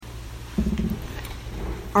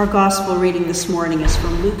Our gospel reading this morning is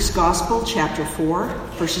from Luke's Gospel, chapter 4,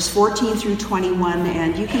 verses 14 through 21,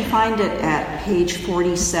 and you can find it at page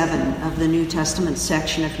 47 of the New Testament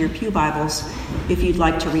section of your pew Bibles if you'd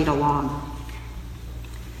like to read along.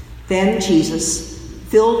 Then Jesus,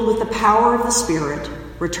 filled with the power of the Spirit,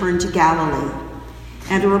 returned to Galilee,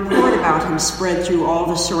 and a report about him spread through all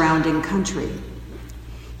the surrounding country.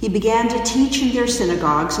 He began to teach in their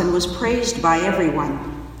synagogues and was praised by everyone.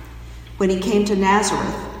 When he came to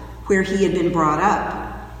Nazareth, where he had been brought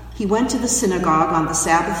up, he went to the synagogue on the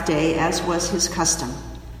Sabbath day, as was his custom.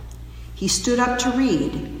 He stood up to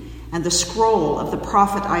read, and the scroll of the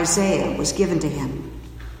prophet Isaiah was given to him.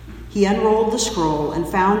 He unrolled the scroll and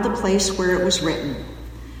found the place where it was written,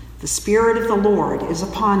 "The Spirit of the Lord is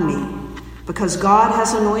upon me, because God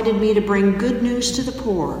has anointed me to bring good news to the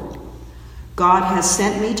poor. God has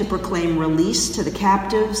sent me to proclaim release to the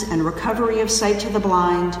captives and recovery of sight to the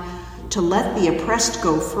blind, to let the oppressed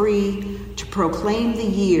go free, to proclaim the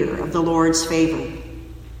year of the Lord's favor."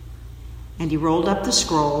 And he rolled up the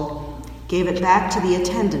scroll, gave it back to the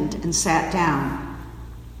attendant, and sat down.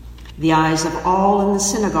 The eyes of all in the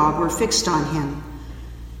synagogue were fixed on him.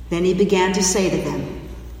 Then he began to say to them,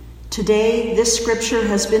 "Today this scripture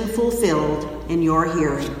has been fulfilled in your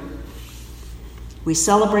hearing." We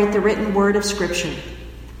celebrate the written word of Scripture.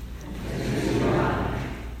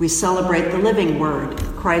 We celebrate the living word,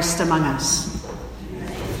 Christ among us.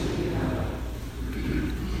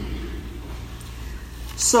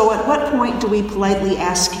 So at what point do we politely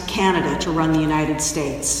ask Canada to run the United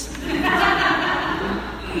States?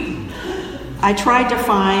 I tried to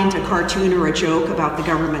find a cartoon or a joke about the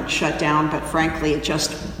government shutdown, but frankly, it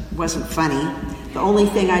just wasn't funny. The only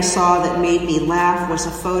thing I saw that made me laugh was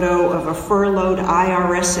a photo of a furloughed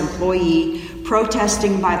IRS employee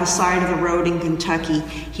protesting by the side of the road in Kentucky.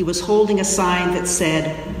 He was holding a sign that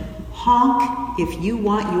said, "Honk if you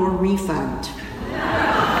want your refund."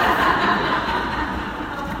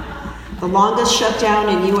 The longest shutdown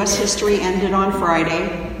in U.S. history ended on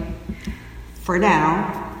Friday, for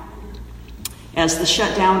now. As the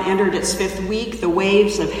shutdown entered its fifth week, the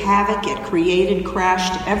waves of havoc it created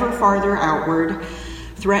crashed ever farther outward,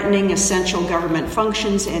 threatening essential government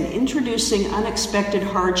functions and introducing unexpected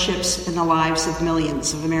hardships in the lives of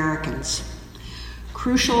millions of Americans.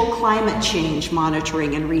 Crucial climate change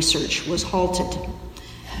monitoring and research was halted.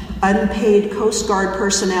 Unpaid Coast Guard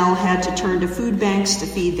personnel had to turn to food banks to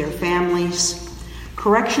feed their families.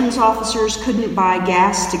 Corrections officers couldn't buy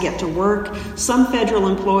gas to get to work. Some federal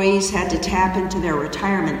employees had to tap into their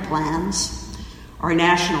retirement plans. Our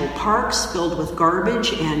national parks filled with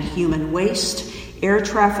garbage and human waste. Air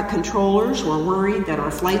traffic controllers were worried that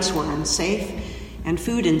our flights were unsafe, and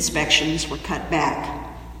food inspections were cut back.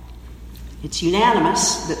 It's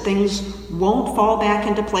unanimous that things won't fall back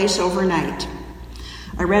into place overnight.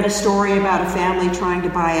 I read a story about a family trying to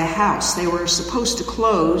buy a house. They were supposed to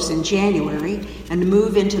close in January and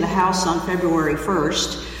move into the house on February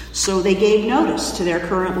 1st, so they gave notice to their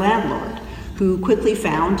current landlord, who quickly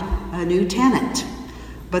found a new tenant.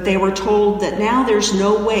 But they were told that now there's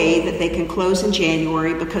no way that they can close in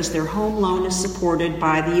January because their home loan is supported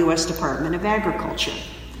by the U.S. Department of Agriculture.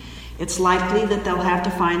 It's likely that they'll have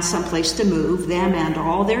to find someplace to move, them and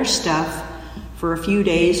all their stuff, for a few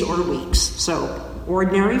days or weeks. So,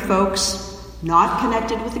 ordinary folks, not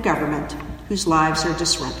connected with the government, whose lives are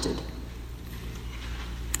disrupted.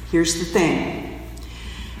 Here's the thing.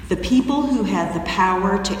 The people who had the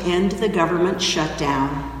power to end the government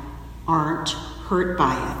shutdown aren't hurt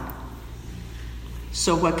by it.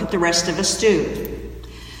 So what could the rest of us do?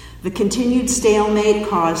 The continued stalemate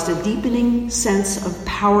caused a deepening sense of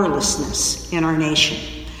powerlessness in our nation.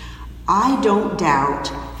 I don't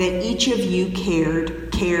doubt that each of you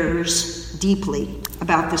cares deeply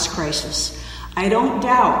about this crisis. I don't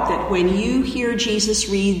doubt that when you hear Jesus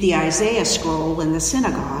read the Isaiah scroll in the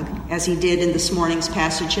synagogue, as he did in this morning's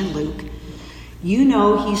passage in Luke, you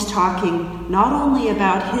know he's talking not only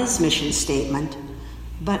about his mission statement,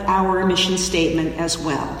 but our mission statement as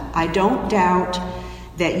well. I don't doubt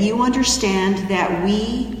that you understand that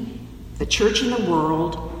we, the church in the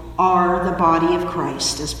world, are the body of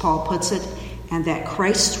Christ, as Paul puts it, and that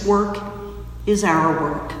Christ's work is our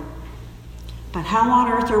work. But how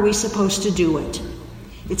on earth are we supposed to do it?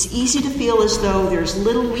 It's easy to feel as though there's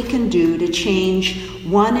little we can do to change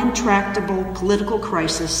one intractable political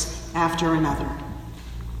crisis after another.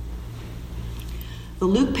 The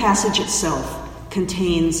Luke passage itself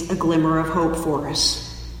contains a glimmer of hope for us.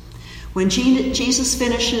 When Jesus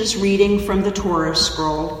finishes reading from the Torah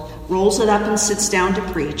scroll, rolls it up and sits down to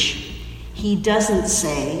preach, he doesn't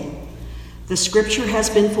say, "The scripture has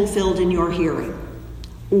been fulfilled in your hearing,"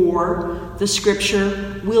 or the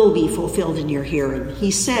scripture will be fulfilled in your hearing.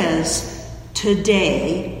 He says,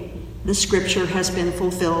 today the scripture has been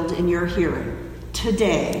fulfilled in your hearing.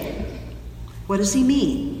 Today. What does he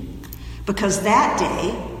mean? Because that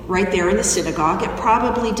day, right there in the synagogue, it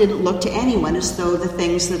probably didn't look to anyone as though the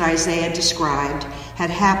things that Isaiah described had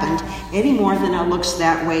happened any more than it looks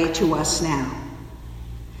that way to us now.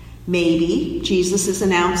 Maybe Jesus is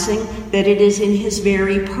announcing that it is in his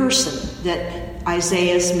very person that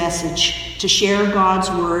Isaiah's message to share God's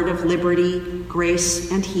word of liberty,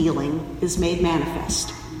 grace, and healing is made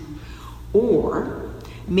manifest. Or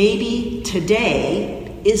maybe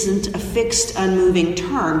today isn't a fixed, unmoving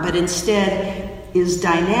term, but instead is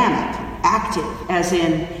dynamic, active, as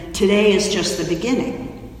in today is just the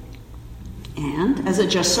beginning. And as it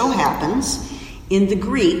just so happens, in the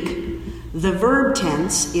Greek, the verb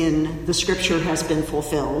tense in the scripture has been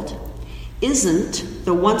fulfilled isn't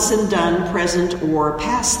the once and done present or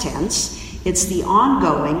past tense. It's the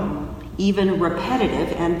ongoing, even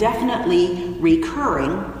repetitive, and definitely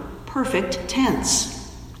recurring perfect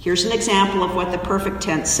tense. Here's an example of what the perfect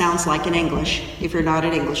tense sounds like in English, if you're not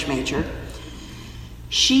an English major.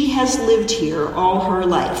 She has lived here all her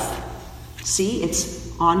life. See,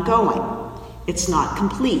 it's ongoing. It's not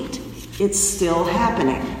complete. It's still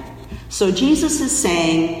happening. So Jesus is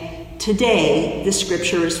saying, today the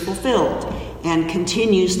scripture is fulfilled and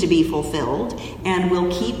continues to be fulfilled and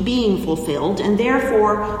will keep being fulfilled and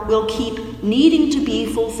therefore will keep needing to be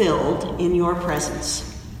fulfilled in your presence.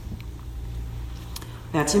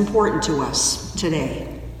 That's important to us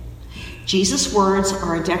today. Jesus' words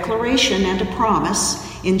are a declaration and a promise.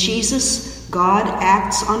 In Jesus, God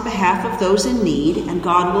acts on behalf of those in need, and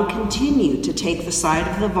God will continue to take the side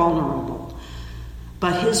of the vulnerable.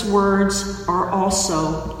 But his words are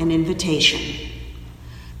also an invitation.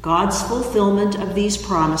 God's fulfillment of these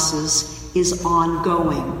promises is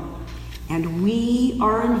ongoing, and we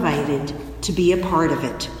are invited to be a part of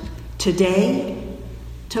it today,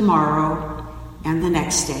 tomorrow, and the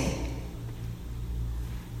next day.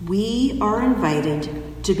 We are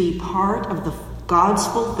invited to be part of God's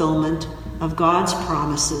fulfillment of God's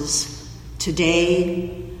promises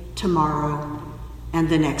today, tomorrow, and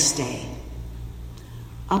the next day.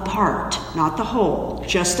 A part, not the whole,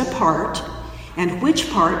 just a part, and which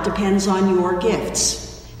part depends on your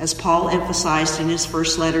gifts, as Paul emphasized in his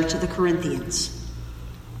first letter to the Corinthians.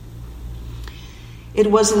 It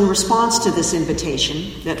was in response to this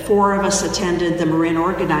invitation that 4 of us attended the Marin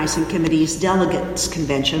Organizing Committee's Delegates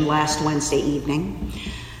Convention last Wednesday evening.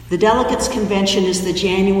 The Delegates Convention is the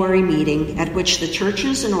January meeting at which the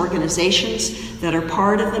churches and organizations that are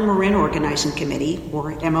part of the Marin Organizing Committee,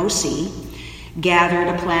 or MOC, gather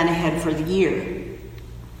to plan ahead for the year.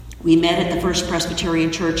 We met at the First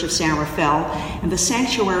Presbyterian Church of San Rafael, and the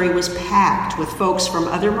sanctuary was packed with folks from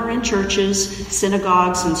other Marin churches,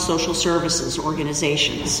 synagogues, and social services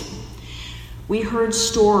organizations. We heard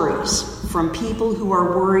stories from people who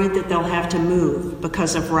are worried that they'll have to move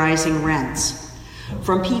because of rising rents,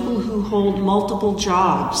 from people who hold multiple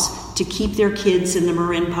jobs to keep their kids in the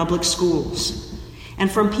Marin public schools,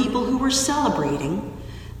 and from people who were celebrating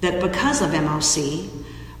that because of MOC,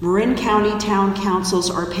 Marin County town councils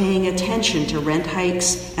are paying attention to rent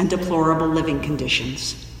hikes and deplorable living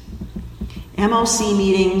conditions. MOC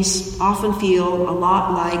meetings often feel a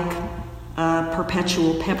lot like a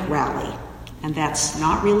perpetual pep rally, and that's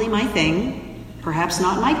not really my thing, perhaps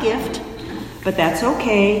not my gift, but that's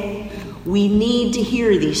okay. We need to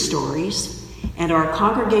hear these stories, and our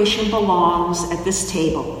congregation belongs at this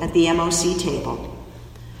table, at the MOC table.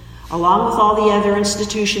 Along with all the other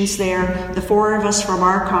institutions there, the 4 of us from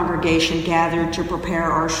our congregation gathered to prepare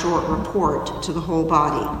our short report to the whole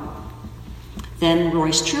body. Then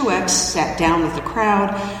Royce Truex sat down with the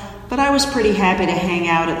crowd, but I was pretty happy to hang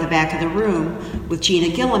out at the back of the room with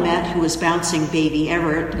Gina Guillemette, who was bouncing baby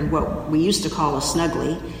Everett in what we used to call a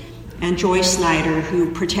snuggly, and Joyce Snyder,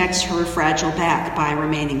 who protects her fragile back by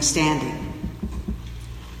remaining standing.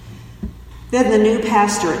 Then the new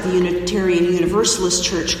pastor at the Unitarian Universalist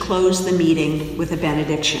Church closed the meeting with a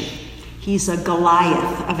benediction. He's a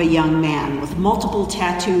Goliath of a young man with multiple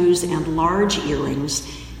tattoos and large earrings.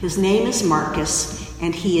 His name is Marcus,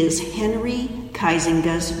 and he is Henry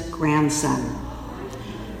Kaisinga's grandson.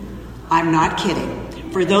 I'm not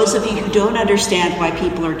kidding. For those of you who don't understand why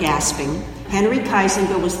people are gasping, Henry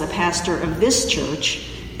Kaisinga was the pastor of this church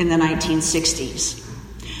in the 1960s.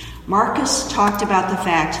 Marcus talked about the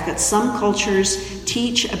fact that some cultures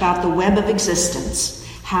teach about the web of existence,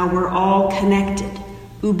 how we're all connected.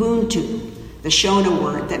 Ubuntu, the Shona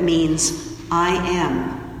word that means I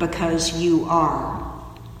am because you are.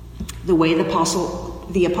 The way the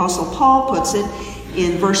Apostle Paul puts it,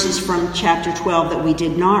 in verses from chapter 12 that we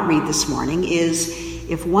did not read this morning is,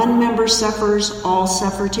 if one member suffers, all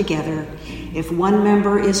suffer together. If one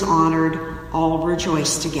member is honored, all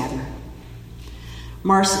rejoice together.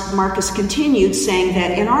 Marcus continued, saying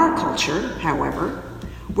that in our culture, however,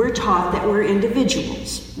 we're taught that we're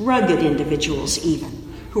individuals, rugged individuals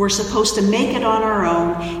even, who are supposed to make it on our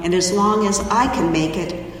own, and as long as I can make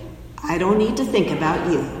it, I don't need to think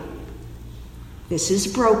about you. This is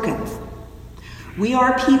broken. We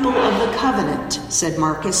are people of the covenant, said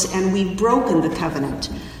Marcus, and we've broken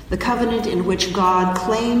the covenant in which God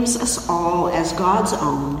claims us all as God's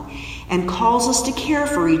own and calls us to care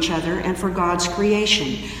for each other and for God's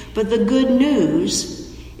creation. But the good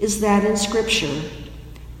news is that in Scripture,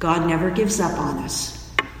 God never gives up on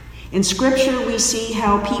us. In Scripture, we see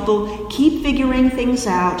how people keep figuring things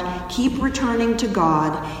out, keep returning to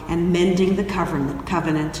God, and mending the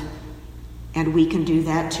covenant, and we can do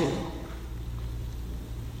that too.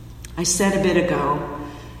 I said a bit ago,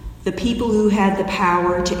 the people who had the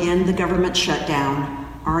power to end the government shutdown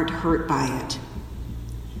aren't hurt by it.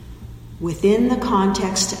 Within the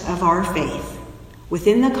context of our faith,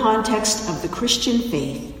 within the context of the Christian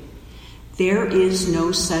faith, there is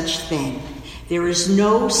no such thing. There is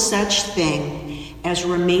no such thing as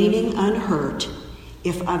remaining unhurt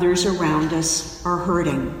if others around us are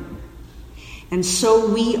hurting. And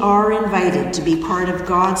so we are invited to be part of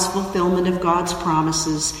God's fulfillment of God's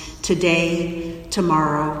promises today,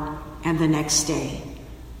 tomorrow, and the next day.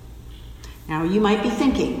 Now you might be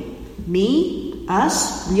thinking, me?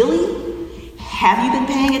 Us? Really? Have you been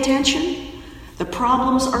paying attention? The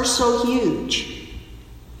problems are so huge.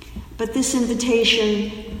 But this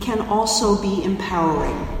invitation can also be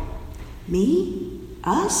empowering. Me?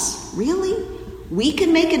 Us? Really? We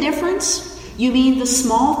can make a difference? You mean the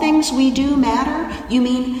small things we do matter? You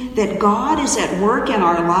mean that God is at work in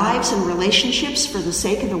our lives and relationships for the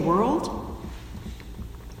sake of the world?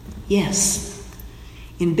 Yes.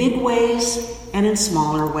 In big ways and in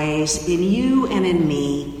smaller ways, in you and in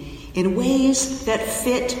me, in ways that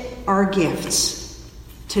fit our gifts,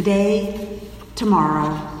 today,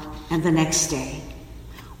 tomorrow, and the next day.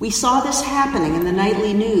 We saw this happening in the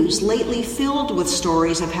nightly news, lately filled with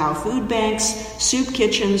stories of how food banks, soup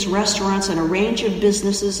kitchens, restaurants, and a range of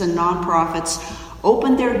businesses and nonprofits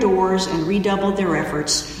opened their doors and redoubled their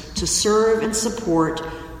efforts to serve and support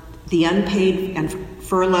the unpaid and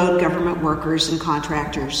furloughed government workers and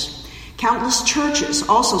contractors. Countless churches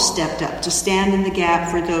also stepped up to stand in the gap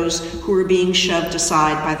for those who were being shoved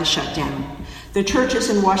aside by the shutdown. The churches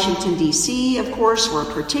in Washington, D.C., of course, were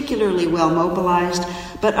particularly well mobilized,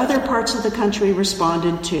 but other parts of the country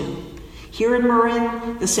responded too. Here in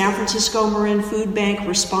Marin, the San Francisco Marin Food Bank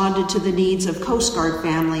responded to the needs of Coast Guard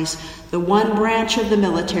families, the one branch of the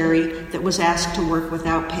military that was asked to work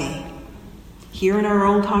without pay. Here in our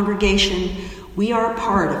own congregation, we are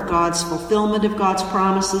part of God's fulfillment of God's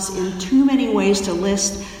promises in too many ways to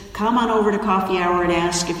list. Come on over to coffee hour and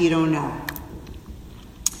ask if you don't know.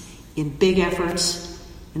 In big efforts,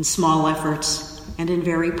 in small efforts, and in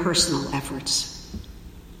very personal efforts.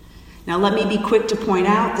 Now let me be quick to point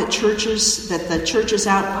out that the church's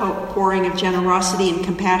outpouring of generosity and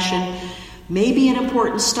compassion may be an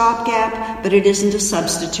important stopgap, but it isn't a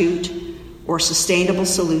substitute or sustainable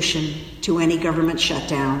solution to any government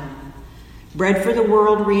shutdown. Bread for the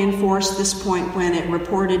World reinforced this point when it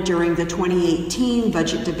reported during the 2018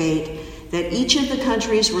 budget debate that each of the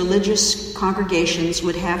country's religious congregations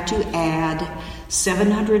would have to add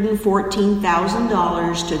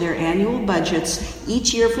 $714,000 to their annual budgets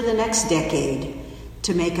each year for the next decade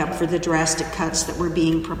to make up for the drastic cuts that were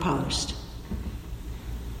being proposed.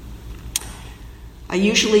 I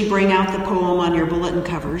usually bring out the poem on your bulletin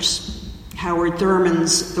covers, Howard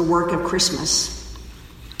Thurman's The Work of Christmas,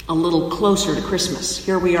 a little closer to Christmas.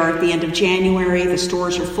 Here we are at the end of January. The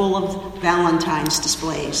stores are full of Valentine's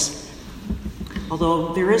displays.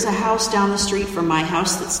 Although there is a house down the street from my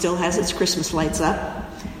house that still has its Christmas lights up.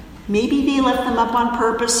 Maybe they left them up on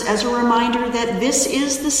purpose as a reminder that this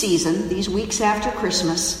is the season, these weeks after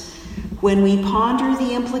Christmas, when we ponder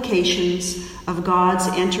the implications of God's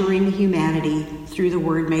entering humanity through the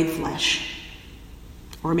Word made flesh.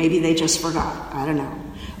 Or maybe they just forgot, I don't know.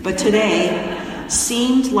 But today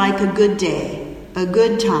seemed like a good day, a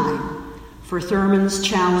good time, for Thurman's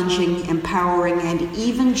challenging, empowering, and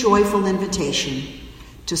even joyful invitation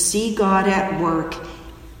to see God at work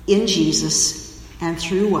in Jesus and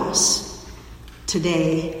through us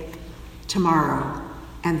today, tomorrow,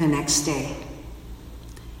 and the next day.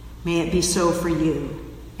 May it be so for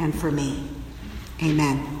you and for me.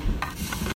 Amen.